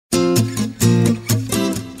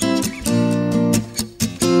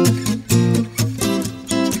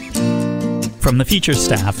From the feature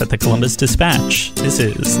staff at the Columbus Dispatch, this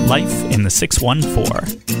is Life in the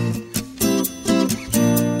 614.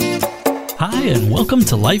 Hi, and welcome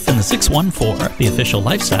to Life in the 614, the official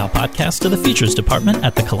lifestyle podcast of the features department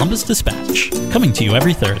at the Columbus Dispatch. Coming to you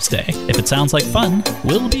every Thursday. If it sounds like fun,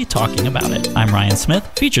 we'll be talking about it. I'm Ryan Smith,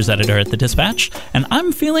 features editor at the Dispatch, and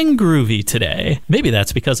I'm feeling groovy today. Maybe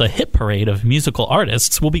that's because a hit parade of musical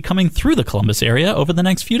artists will be coming through the Columbus area over the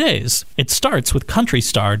next few days. It starts with country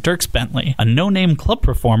star Dierks Bentley, a no-name club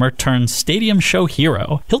performer turned stadium show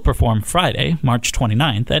hero. He'll perform Friday, March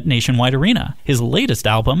 29th at Nationwide Arena. His latest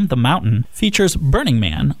album, The Mountain, features Burning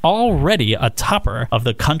Man, already a topper of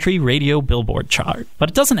the country radio Billboard chart. But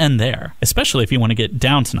it doesn't end there, especially if you want to get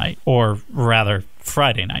down tonight, or rather,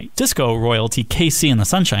 Friday night. Disco royalty KC and the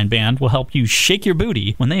Sunshine Band will help you shake your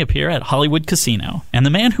booty when they appear at Hollywood Casino. And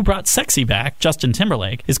the man who brought sexy back, Justin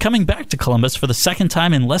Timberlake, is coming back to Columbus for the second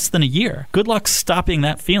time in less than a year. Good luck stopping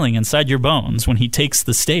that feeling inside your bones when he takes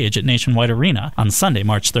the stage at Nationwide Arena on Sunday,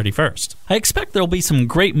 March 31st. I expect there'll be some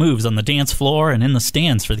great moves on the dance floor and in the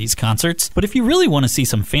stands for these concerts, but if you really want to see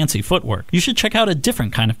some fancy footwork, you should check out a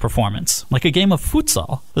different kind of performance, like a game of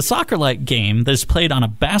futsal. The soccer-like game that is played on a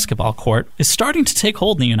basketball court is starting to take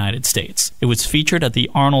hold in the United States. It was featured at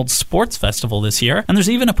the Arnold Sports Festival this year, and there's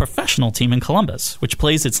even a professional team in Columbus, which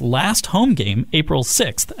plays its last home game April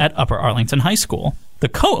 6th at Upper Arlington High School. The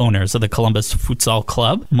co-owners of the Columbus Futsal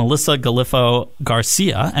Club, Melissa Galifo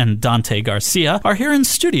Garcia and Dante Garcia, are here in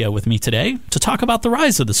studio with me today to talk about the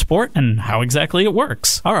rise of the sport and how exactly it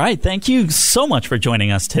works. All right, thank you so much for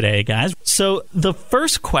joining us today, guys. So the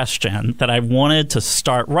first question that I wanted to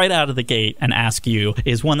start right out of the gate and ask you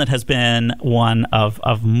is one that has been one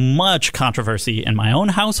of much controversy in my own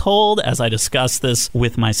household as I discuss this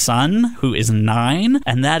with my son, who is 9,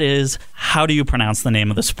 and that is, how do you pronounce the name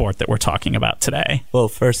of the sport that we're talking about today? Well,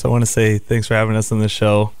 first I want to say thanks for having us on the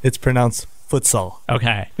show. It's pronounced futsal.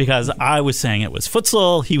 Okay, because I was saying it was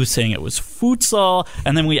futsal, he was saying it was futsal,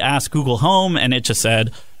 and then we asked Google Home, and it just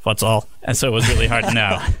said futsal, and so it was really hard to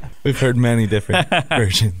know. We've heard many different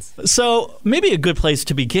versions. So maybe a good place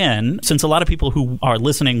to begin, since a lot of people who are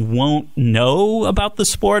listening won't know about the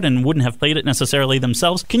sport and wouldn't have played it necessarily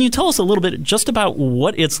themselves. Can you tell us a little bit just about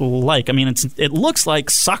what it's like? I mean, it looks like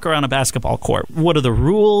soccer on a basketball court. What are the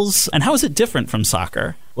rules, and how is it different from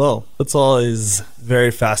soccer? Well, futsal is very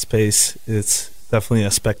fast-paced. It's definitely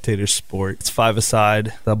a spectator sport. It's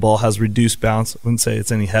 5-a-side. The ball has reduced bounce. I wouldn't say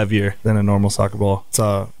it's any heavier than a normal soccer ball. It's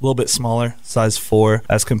a little bit smaller, size 4,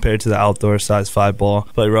 as compared to the outdoor size 5 ball.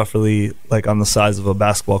 Play roughly like on the size of a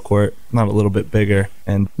basketball court, not a little bit bigger.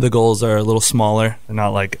 And the goals are a little smaller. They're not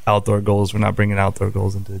like outdoor goals. We're not bringing outdoor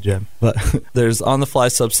goals into the gym. But there's on-the-fly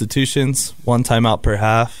substitutions, 1 timeout per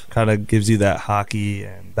half. Kind of gives you that hockey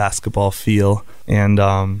and basketball feel. And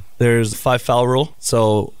there's a 5-foul rule.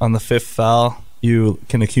 So on the 5th foul, you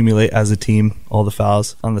can accumulate as a team all the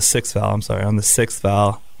fouls. On the sixth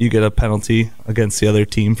foul, you get a penalty against the other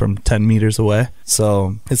team from 10 meters away.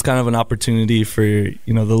 So it's kind of an opportunity for,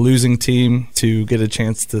 the losing team to get a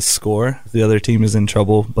chance to score. If the other team is in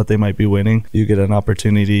trouble, but they might be winning, you get an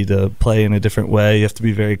opportunity to play in a different way. You have to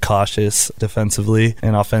be very cautious defensively,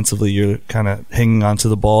 and offensively you're kind of hanging onto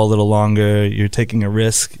the ball a little longer. You're taking a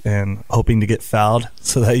risk and hoping to get fouled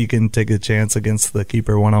so that you can take a chance against the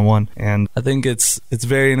keeper one-on-one. And I think it's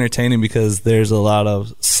very entertaining because there's a lot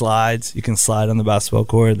of slides. You can slide on the basketball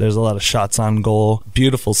court. There's a lot of shots on goal,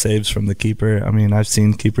 beautiful saves from the keeper. I mean, I've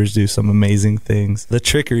seen keepers do some amazing things. The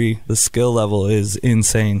trickery, the skill level is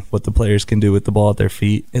insane what the players can do with the ball at their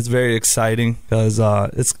feet. It's very exciting because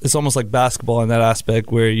it's almost like basketball in that aspect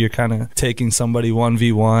where you're kind of taking somebody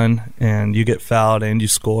 1v1 and you get fouled and you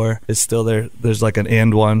score. It's still there. There's like an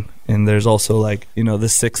and one. And there's also like, the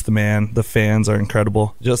sixth man, the fans are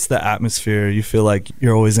incredible. Just the atmosphere, you feel like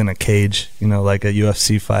you're always in a cage, like a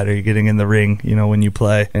UFC fighter. You're getting in the ring, when you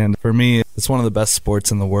play. And for me, it's one of the best sports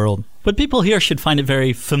in the world. But people here should find it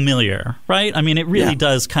very familiar, right? I mean, it really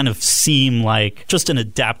does kind of seem like just an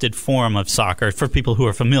adapted form of soccer for people who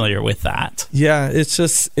are familiar with that. Yeah,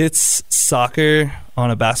 it's soccer on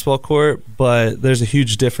a basketball court, but there's a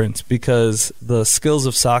huge difference because the skills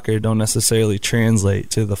of soccer don't necessarily translate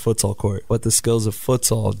to the futsal court, but the skills of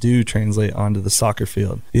futsal do translate onto the soccer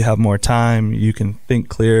field. You have more time, you can think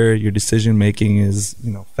clearer, your decision making is,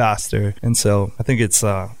 faster. And so I think it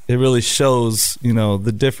really shows,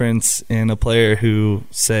 the difference difference in a player who,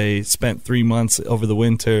 say, spent 3 months over the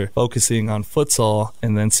winter focusing on futsal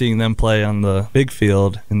and then seeing them play on the big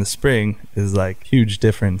field in the spring is like huge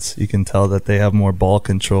difference. You can tell that they have more ball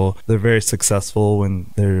control. They're very successful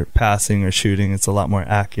when they're passing or shooting. It's a lot more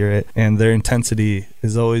accurate, and their intensity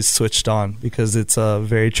is always switched on because it's a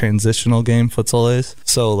very transitional game, futsal is.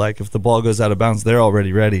 So like if the ball goes out of bounds, they're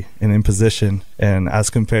already ready and in position. And as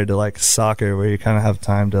compared to like soccer, where you kind of have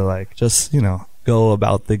time to like just, go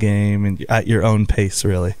about the game and at your own pace,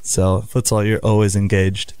 really. So futsal, you're always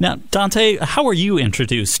engaged. Now, Dante, how were you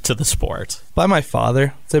introduced to the sport? By my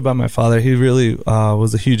father. I'd say by my father. He really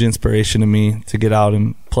was a huge inspiration to me to get out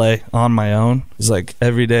and play on my own. It's like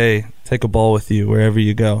every day, take a ball with you wherever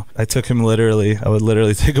you go. I took him literally. I would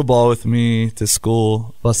literally take a ball with me to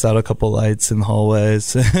school, bust out a couple lights in the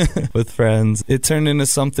hallways with friends. It turned into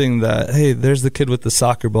something that, hey, there's the kid with the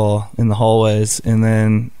soccer ball in the hallways. And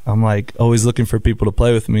then I'm like always looking for people to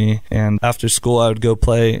play with me. And after school, I would go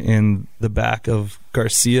play in the back of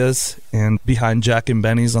Garcia's and behind Jack and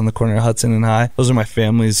Benny's on the corner of Hudson and High. Those are my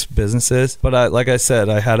family's businesses. But like I said,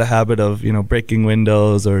 I had a habit of, breaking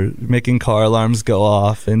windows or making car alarms go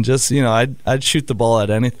off, and just, I'd shoot the ball at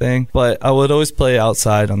anything. But I would always play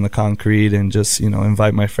outside on the concrete and just,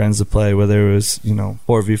 invite my friends to play, whether it was,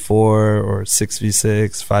 4v4 or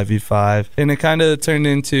 6v6, 5v5. And it kind of turned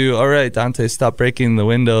into, all right, Dante, stop breaking the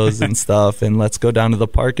windows and stuff, and let's go down to the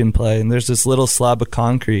park and play. And there's this little slab of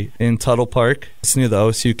concrete in Tuttle Park. It's near the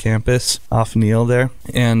OSU campus off Neal there.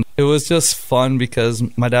 And it was just fun because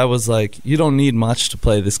my dad was like, you don't need much to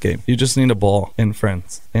play this game. You just need a ball and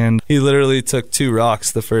friends. And he literally took 2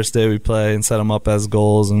 rocks the first day we play and set them up as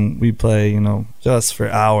goals. And we play, just for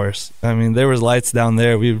hours. I mean, there was lights down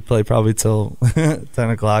there. We would play probably till 10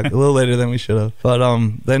 o'clock, a little later than we should have. But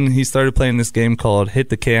then he started playing this game called Hit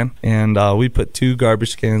the Can. And we put 2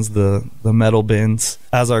 garbage cans, the metal bins,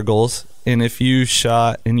 as our goals. And if you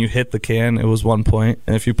shot and you hit the can, it was 1 point.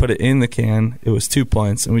 And if you put it in the can, it was 2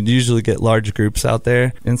 points. And we'd usually get large groups out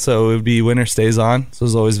there. And so it would be winner stays on. So it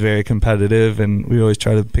was always very competitive. And we always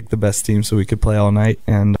try to pick the best team so we could play all night.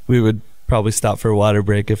 And we would probably stop for a water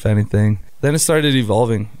break, if anything. Then it started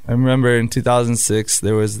evolving. I remember in 2006,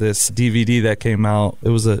 there was this DVD that came out. It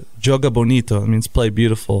was a Joga Bonito. It means play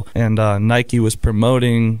beautiful. And Nike was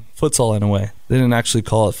promoting futsal in a way. They didn't actually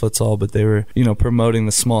call it futsal, but they were, promoting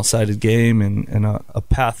the small-sided game and a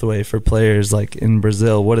pathway for players. Like in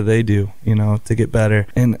Brazil, what do they do, to get better?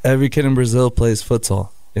 And every kid in Brazil plays futsal.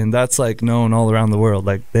 And that's like known all around the world.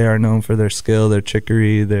 Like they are known for their skill, their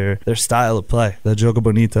trickery, their style of play, the Joga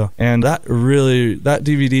Bonito. And that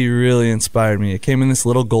DVD really inspired me. It came in this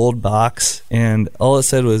little gold box, and all it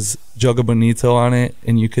said was Joga Bonito on it,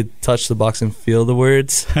 and you could touch the box and feel the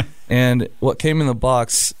words. And what came in the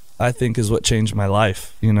box, I think, is what changed my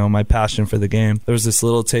life, my passion for the game. There was this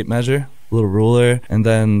little tape measure, little ruler, and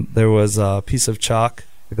then there was a piece of chalk,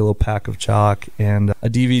 like a little pack of chalk, and a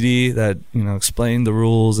DVD that, explained the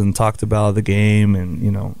rules and talked about the game and,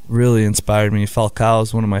 really inspired me. Falcao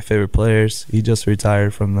is one of my favorite players. He just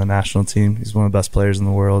retired from the national team. He's one of the best players in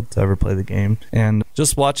the world to ever play the game. And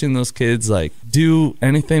just watching those kids, like, do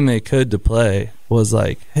anything they could to play was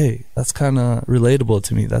like, hey, that's kind of relatable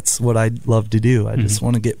to me. That's what I love to do. I just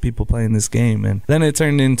want to get people playing this game. And then it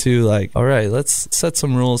turned into like, all right, let's set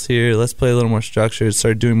some rules here. Let's play a little more structured,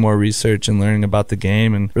 start doing more research and learning about the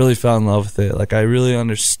game, and really fell in love with it. Like I really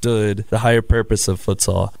understood the higher purpose of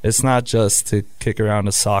futsal. It's not just to kick around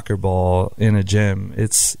a soccer ball in a gym.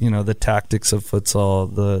 It's, the tactics of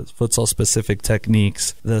futsal, the futsal specific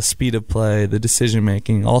techniques, the speed of play, the decision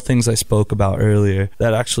making, all things I spoke about earlier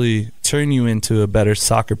that actually turn you into a better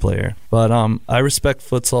soccer player. But I respect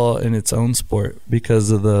futsal in its own sport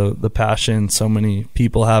because of the passion so many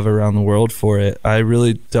people have around the world for it. I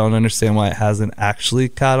really don't understand why it hasn't actually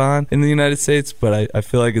caught on in the United States, but I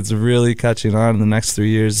feel like it's really catching on in the next 3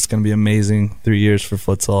 years. It's going to be amazing 3 years for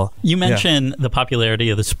futsal. You mentioned the popularity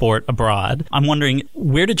of the sport abroad. I'm wondering,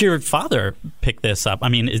 where did your father pick this up? I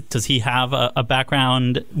mean, does he have a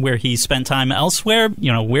background where he spent time elsewhere?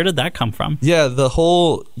 Where did that come from? Yeah, the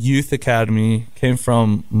whole youth academy came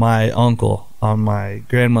from my uncle on my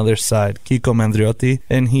grandmother's side, Kiko Mandriotti,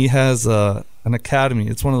 and he has an academy.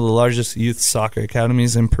 It's one of the largest youth soccer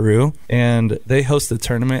academies in Peru, and they host a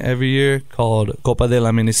tournament every year called Copa de la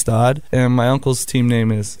Amistad, and my uncle's team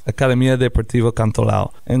name is Academia Deportivo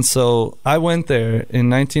Cantolao. And so I went there in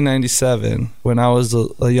 1997 when I was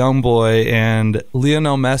a young boy, and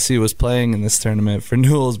Lionel Messi was playing in this tournament for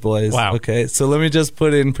Newell's boys. Wow. Okay, so let me just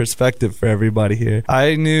put it in perspective for everybody here.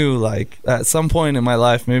 I knew, like, at some point in my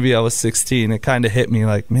life, maybe I was 16, it kind of hit me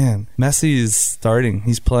like, man, Messi is starting.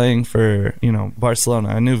 He's playing for, Barcelona.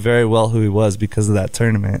 I knew very well who he was because of that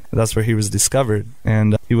tournament. That's where he was discovered.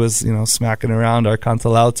 And he was, smacking around our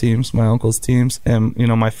Cantalao teams, my uncle's teams. And,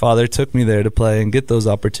 my father took me there to play and get those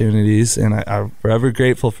opportunities. And I'm forever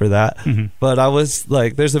grateful for that. Mm-hmm. But I was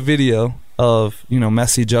like, there's a video of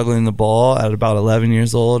Messi juggling the ball at about 11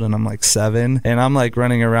 years old, and I'm like 7, and I'm like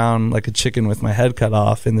running around like a chicken with my head cut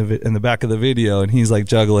off in the back of the video, and he's like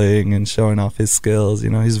juggling and showing off his skills.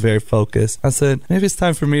 He's very focused. I said, maybe it's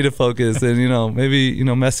time for me to focus, and maybe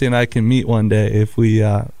Messi and I can meet one day if we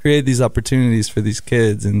create these opportunities for these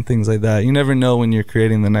kids and things like that. You never know when you're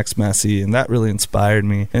creating the next Messi, and that really inspired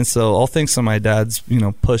me. And so all thanks to my dad's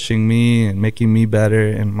pushing me and making me better,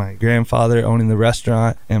 and my grandfather owning the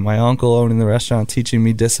restaurant, and my uncle owning the restaurant, teaching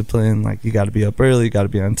me discipline. Like, you got to be up early, you got to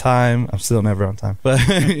be on time. I'm still never on time, but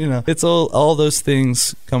it's all those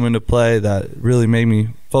things come into play that really made me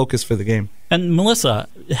focus for the game. And Melissa,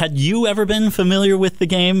 had you ever been familiar with the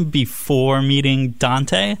game before meeting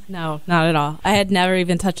Dante? No, not at all. I had never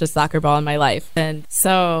even touched a soccer ball in my life. And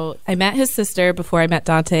so I met his sister before I met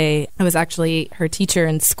Dante. I was actually her teacher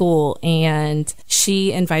in school, and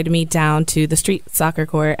she invited me down to the street soccer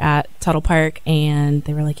court at Tuttle Park, and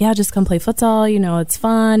they were like, yeah, just come play futsal. It's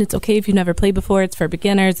fun. It's okay if you've never played before. It's for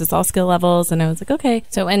beginners. It's all skill levels. And I was like, okay.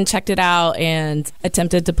 So I went and checked it out and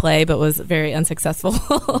attempted to play, but was very unsuccessful.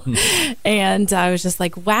 And I was just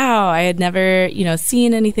like, wow, I had never,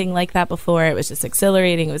 seen anything like that before. It was just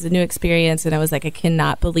exhilarating. It was a new experience. And I was like, I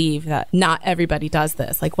cannot believe that not everybody does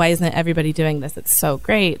this. Like, why isn't everybody doing this? It's so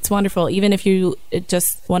great. It's wonderful. Even if you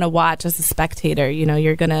just want to watch as a spectator,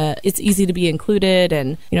 it's easy to be included.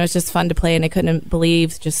 And, it's just fun to play. And I couldn't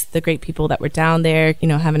believe just the great people that were down there,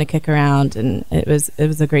 having a kick around. And it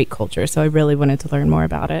was a great culture. So I really wanted to learn more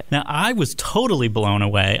about it. Now, I was totally blown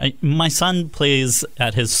away. My son plays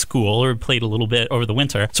at his school, or played a little bit over the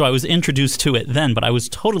winter, so I was introduced to it then, but I was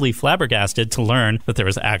totally flabbergasted to learn that there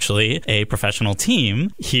was actually a professional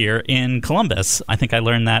team here in Columbus. I think I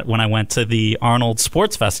learned that when I went to the Arnold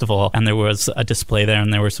Sports Festival, and there was a display there,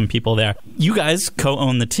 and there were some people there. You guys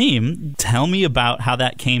co-own the team. Tell me about how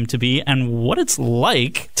that came to be and what it's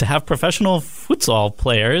like to have professional futsal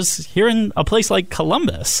players here in a place like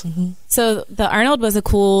Columbus. Mm-hmm. So the Arnold was a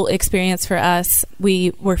cool experience for us.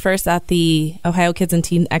 We were first at the Ohio Kids and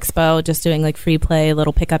Teen Expo, just doing like free play,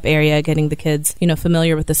 little pickup area, getting the kids,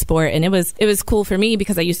 familiar with the sport. And it was cool for me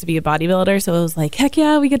because I used to be a bodybuilder. So it was like, heck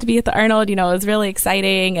yeah, we get to be at the Arnold. It was really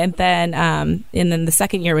exciting. And then the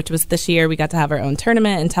second year, which was this year, we got to have our own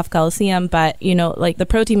tournament in Tough Coliseum. But, like the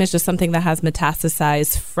pro team is just something that has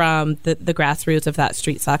metastasized from the grassroots of that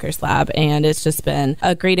street soccer slab. And it's just been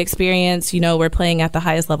a great experience. We're playing at the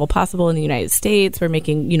highest level possible in the United States. We're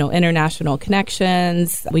making, international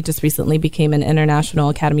connections. We just recently became an international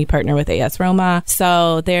academy partner with AS Roma.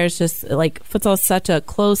 So there's just like futsal is such a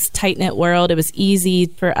close, tight-knit world. It was easy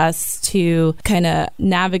for us to kind of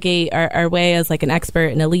navigate our way as like an expert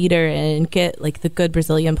and a leader and get like the good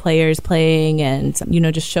Brazilian players playing and,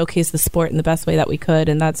 just showcase the sport in the best way that we could.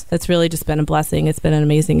 And that's really just been a blessing. It's been an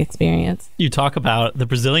amazing experience. You talk about the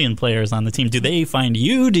Brazilian players on the team. Do they find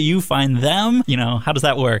you? Do you find them? How does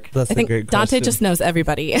that work? That's a great question. Dante just knows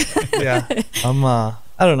everybody. Yeah.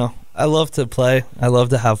 I don't know. I love to play. I love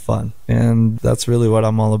to have fun. And that's really what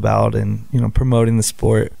I'm all about, and, promoting the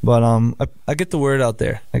sport. But I get the word out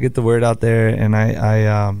there. And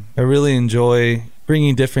I really enjoy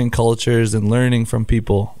bringing different cultures and learning from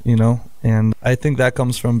people, And I think that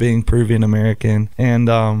comes from being Peruvian American. And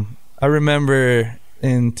I remember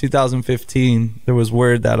in 2015, there was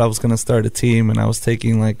word that I was going to start a team, and I was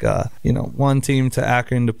taking one team to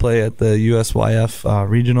Akron to play at the USYF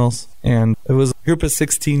regionals. And it was a group of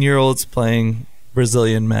 16-year-olds playing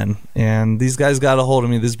Brazilian men. And these guys got a hold of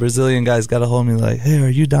me. These Brazilian guys got a hold of me like, hey, are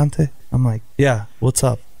you Dante? I'm like, yeah, what's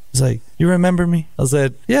up? He's like, you remember me? I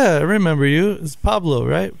said, yeah, I remember you. It's Pablo,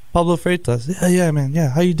 right? Pablo Freitas. Yeah, man. Yeah,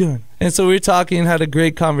 how you doing? And so we were talking and had a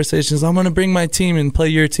great conversation. So I'm going to bring my team and play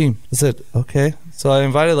your team. I said, okay. So I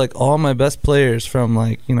invited all my best players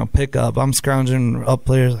from pickup. I'm scrounging up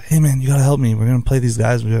players. Hey man, you gotta help me. We're gonna play these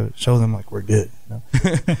guys. We're gonna show them we're good.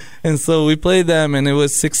 And so we played them, and it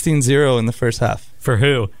was 16-0 in the first half. For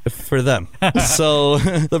who? For them. So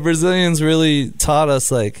the Brazilians really taught us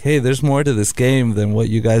hey, there's more to this game than what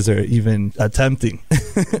you guys are even attempting.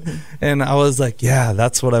 And I was like, yeah,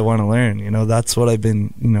 that's what I want to learn. That's what I've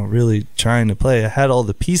been really trying to play. I had all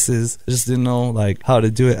the pieces, I just didn't know how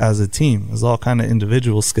to do it as a team. It was all kind of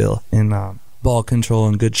individual skill in ball control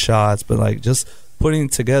and good shots, but just putting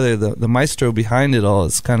together the maestro behind it all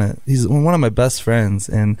is he's one of my best friends,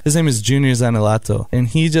 and his name is Junior Zanilato, and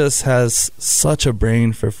he just has such a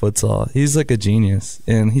brain for futsal. He's like a genius,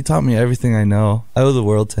 and he taught me everything I know. I owe the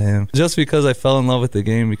world to him just because I fell in love with the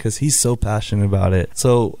game, because he's so passionate about it.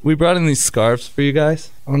 So we brought in these scarves for you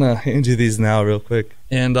guys. I'm gonna hand you these now real quick,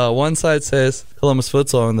 and one side says Columbus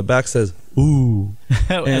Futsal and the back says ooh.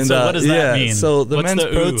 And so what does that mean? So the What's men's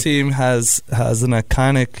pro ooh? team has an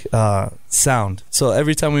iconic sound. So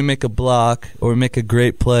every time we make a block or make a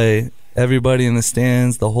great play, everybody in the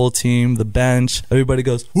stands, the whole team, the bench, everybody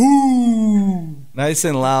goes ooh, nice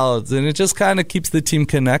and loud, and it just kind of keeps the team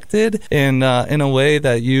connected, and in a way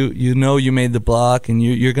that you know you made the block, and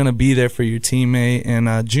you're gonna be there for your teammate.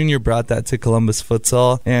 And Junior brought that to Columbus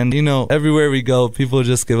Futsal, and everywhere we go, people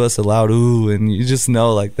just give us a loud ooh, and you just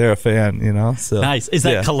know like they're a fan. So nice. Is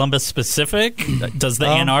that Columbus specific? Does the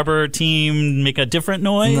Ann Arbor team make a different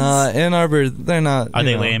noise? Nah, Ann Arbor, they're not. Are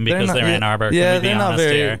they lame because they're Ann Arbor? Yeah, they're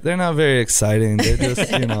not very exciting. They're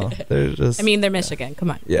just they're just. I mean, they're Michigan.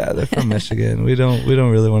 Come on. Yeah, they're from Michigan. We don't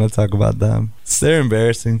really want to talk about them. They're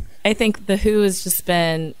embarrassing. I think the Who has just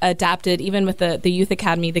been adapted, even with the youth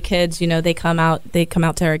academy. The kids, they come out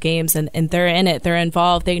to our games, and they're in it. They're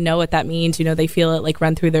involved. They know what that means. They feel it like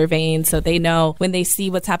run through their veins. So they know when they see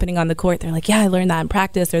what's happening on the court, they're like, yeah, I learned that in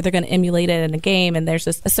practice, or they're going to emulate it in a game. And there's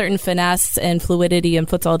just a certain finesse and fluidity in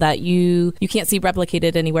futsal that you can't see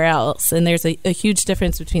replicated anywhere else. And there's a huge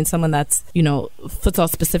difference between someone that's, futsal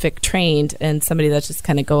specific trained and somebody that's just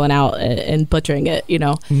kind of going out and butchering it,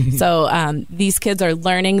 So these kids are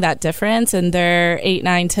learning that difference, and they're 8,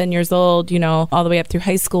 9, 10 years old, all the way up through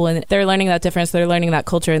high school, and they're learning that difference. They're learning that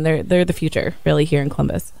culture, and they're the future really here in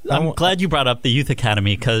Columbus. I'm glad you brought up the youth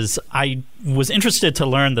academy, because I was interested to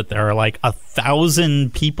learn that there are like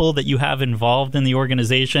 1,000 people that you have involved in the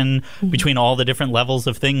organization between all the different levels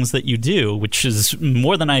of things that you do, which is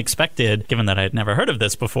more than I expected, given that I had never heard of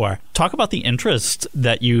this before. Talk about the interest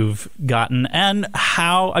that you've gotten, and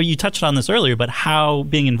how, you touched on this earlier, but how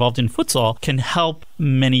being involved in futsal can help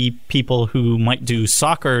many people who might do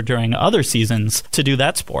soccer during other seasons to do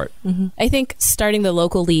that sport. I think starting the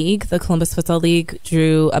local league, the Columbus Futsal League,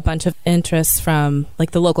 drew a bunch of interest from like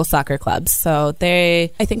the local soccer clubs. So I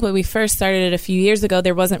think when we first started it a few years ago,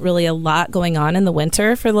 there wasn't really a lot going on in the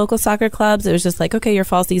winter for local soccer clubs. It was just like, okay, your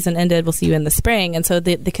fall season ended, we'll see you in the spring. And so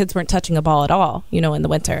the kids weren't touching a ball at all, in the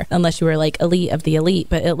winter, unless you were like elite of the elite.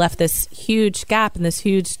 But it left this huge gap and this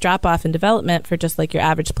huge drop off in development for just like your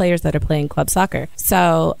average players that are playing club soccer.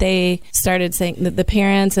 So they started saying that the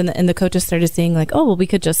parents and the coaches started saying like, oh, well, we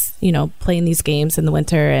could just, play in these games in the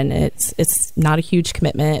winter, and it's not a huge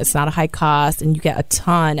commitment. It's not a high cost, and you get a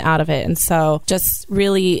ton out of it. And so just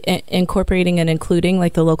really incorporating and including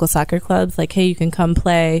like the local soccer clubs, like, hey, you can come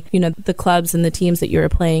play, the clubs and the teams that you were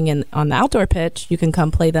playing on the outdoor pitch, you can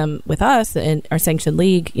come play them with us in our sanctioned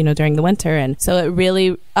league, during the winter. And so it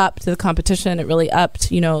really upped the competition. It really upped,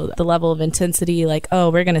 the level of intensity, like, oh,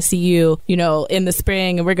 we're going to see you, in the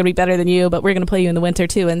spring, and we're going to be better than you, but we're going to play you in the winter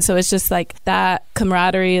too. And so it's just like that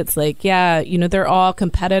camaraderie. It's like, yeah, they're all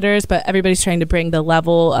competitors, but everybody's trying to bring the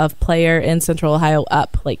level of player in Central Ohio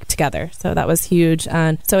up like together. So that was huge.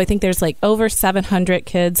 And so I think there's like over 700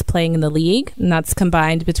 kids playing in the league, and that's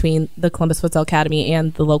combined between the Columbus Futsal Academy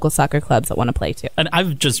and the local soccer clubs that want to play too. And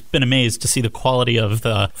I've just been amazed to see the quality of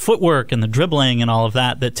the footwork and the dribbling and all of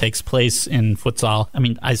that takes place in futsal. I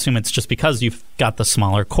mean, I assume it's just because you've got the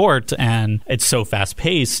smaller court and it's so fast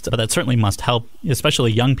paced, but that certainly must help,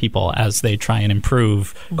 especially young people, as they try and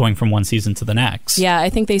improve going from one season to the next. Yeah, I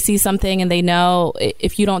think they see something and they know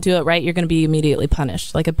if you don't do it right, you're going to be immediately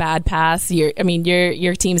punished. Like a bad pass, your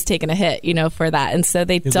team's taking a hit, for that. And so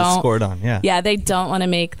they don't scored on, yeah, they don't want to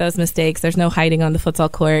make those mistakes. There's no hiding on the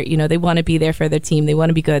futsal court. They want to be there for their team. They want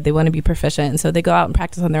to be good. They want to be proficient. And so they go out and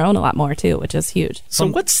practice on their own a lot more too, which is huge. So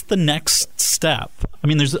what's the next step? I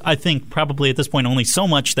mean, there's, I think, probably at this point only so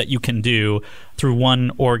much that you can do through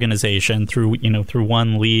one organization, through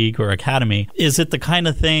one league or academy. Is it the kind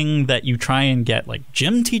of thing that you try and get like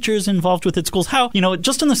gym teachers involved with at schools? How,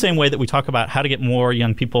 just in the same way that we talk about how to get more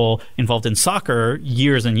young people involved in soccer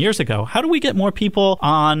years and years ago, how do we get more people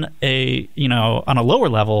on a lower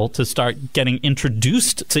level to start getting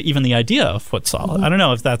introduced to even the idea of futsal? I don't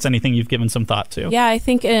know if that's anything you've given some thought to. Yeah, I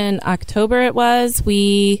think in October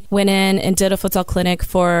we went in and did a futsal clinic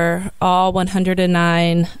for all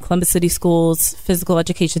 109 Columbus City schools as physical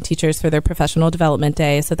education teachers for their professional development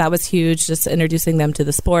day. So that was huge, just introducing them to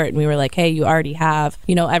the sport. And we were like, hey, you already have,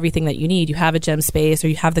 everything that you need. You have a gym space, or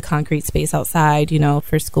you have the concrete space outside,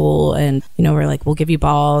 for school. And, we're like, we'll give you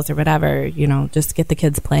balls or whatever, just get the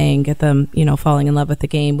kids playing, get them, falling in love with the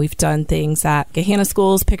game. We've done things at Gahanna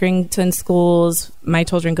schools, Pickerington schools. My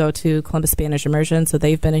children go to Columbus Spanish Immersion, so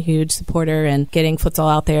they've been a huge supporter in getting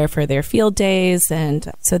futsal out there for their field days.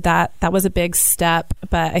 And so that was a big step.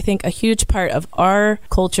 But I think a huge part of our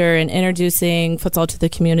culture in introducing futsal to the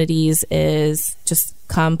communities is just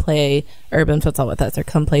come play urban futsal with us, or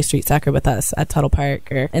come play street soccer with us at Tuttle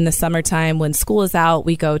Park. Or in the summertime when school is out,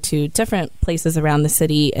 we go to different places around the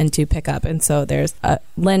city and do pickup. And so there's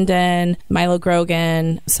Linden, Milo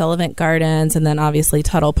Grogan, Sullivan Gardens, and then obviously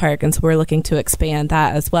Tuttle Park. And so we're looking to expand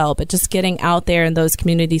that as well. But just getting out there in those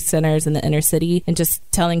community centers in the inner city and just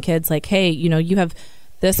telling kids like, hey, you have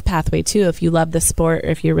this pathway too. If you love the sport, or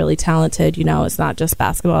if you're really talented, it's not just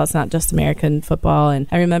basketball, it's not just American football. And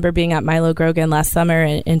I remember being at Milo Grogan last summer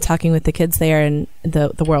and talking with the kids there, and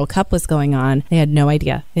the World Cup was going on. They had no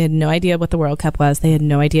idea. They had no idea what the World Cup was. They had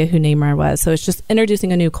no idea who Neymar was. So it's just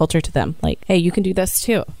introducing a new culture to them. Like, hey, you can do this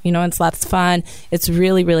too. It's lots of fun. It's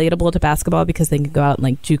really relatable to basketball because they can go out and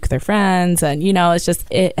like juke their friends, and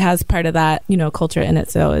it has part of that culture in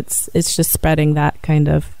it. So it's just spreading that kind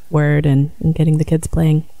of word and getting the kids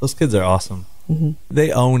playing. Those kids are awesome. Mm-hmm.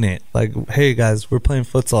 They own it. Like, hey guys, we're playing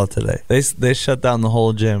futsal today. They shut down the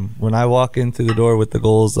whole gym. When I walk in through the door with the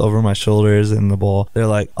goals over my shoulders and the ball, they're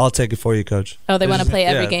like, I'll take it for you, coach. Oh, they want to play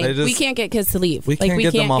every game. We can't get kids to leave. We can't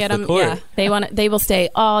get them off the court. Yeah, they will stay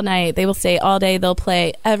all night. They will stay all day. They'll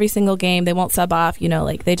play every single game. They won't sub off. They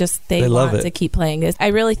want to keep playing this. I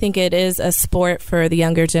really think it is a sport for the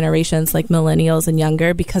younger generations, like millennials and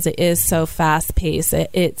younger, because it is so fast paced.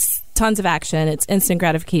 It's tons of action. It's instant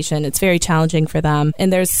gratification. It's very challenging for them.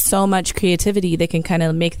 And there's so much creativity. They can kind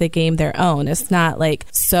of make the game their own. It's not like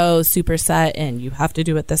so super set and you have to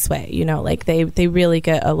do it this way. They really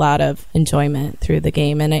get a lot of enjoyment through the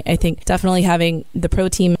game. And I think definitely having the pro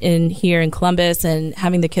team in here in Columbus and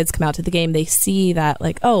having the kids come out to the game, they see that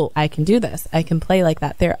like, oh, I can do this. I can play like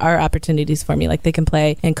that. There are opportunities for me. Like they can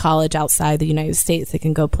play in college outside the United States. They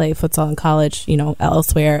can go play futsal in college,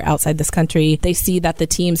 elsewhere outside this country. They see that the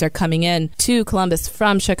teams are coming in to Columbus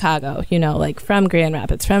from Chicago, like from Grand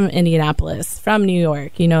Rapids, from Indianapolis, from New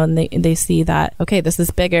York, and they see that, okay, this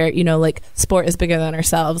is bigger, like sport is bigger than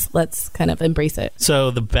ourselves. Let's kind of embrace it.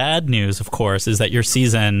 So the bad news, of course, is that your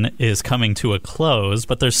season is coming to a close,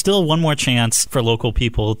 but there's still one more chance for local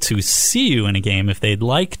people to see you in a game if they'd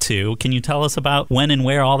like to. Can you tell us about when and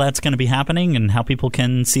where all that's going to be happening and how people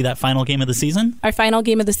can see that final game of the season? Our final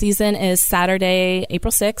game of the season is Saturday,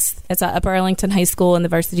 April 6th. It's at Upper Arlington High School in the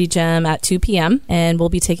Varsity Gym at 2 p.m. and we'll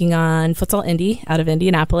be taking on Futsal Indy out of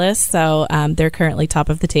Indianapolis. So they're currently top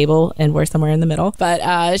of the table and we're somewhere in the middle. But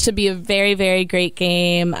it should be a very, very great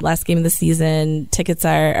game. Last game of the season. Tickets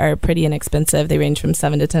are pretty inexpensive. They range from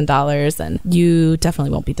 $7 to $10 and you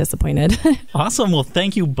definitely won't be disappointed. Awesome. Well,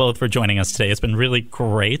 thank you both for joining us today. It's been really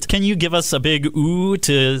great. Can you give us a big ooh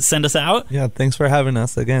to send us out? Yeah, thanks for having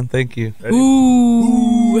us again. Thank you. Ready?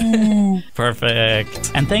 Ooh.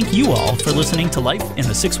 Perfect. And thank you all for listening to Life in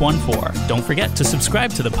the 614. Don't forget to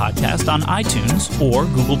subscribe to the podcast on iTunes or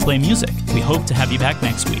Google Play Music. We hope to have you back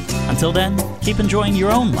next week. Until then, keep enjoying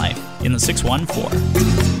your own life in the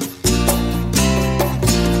 614.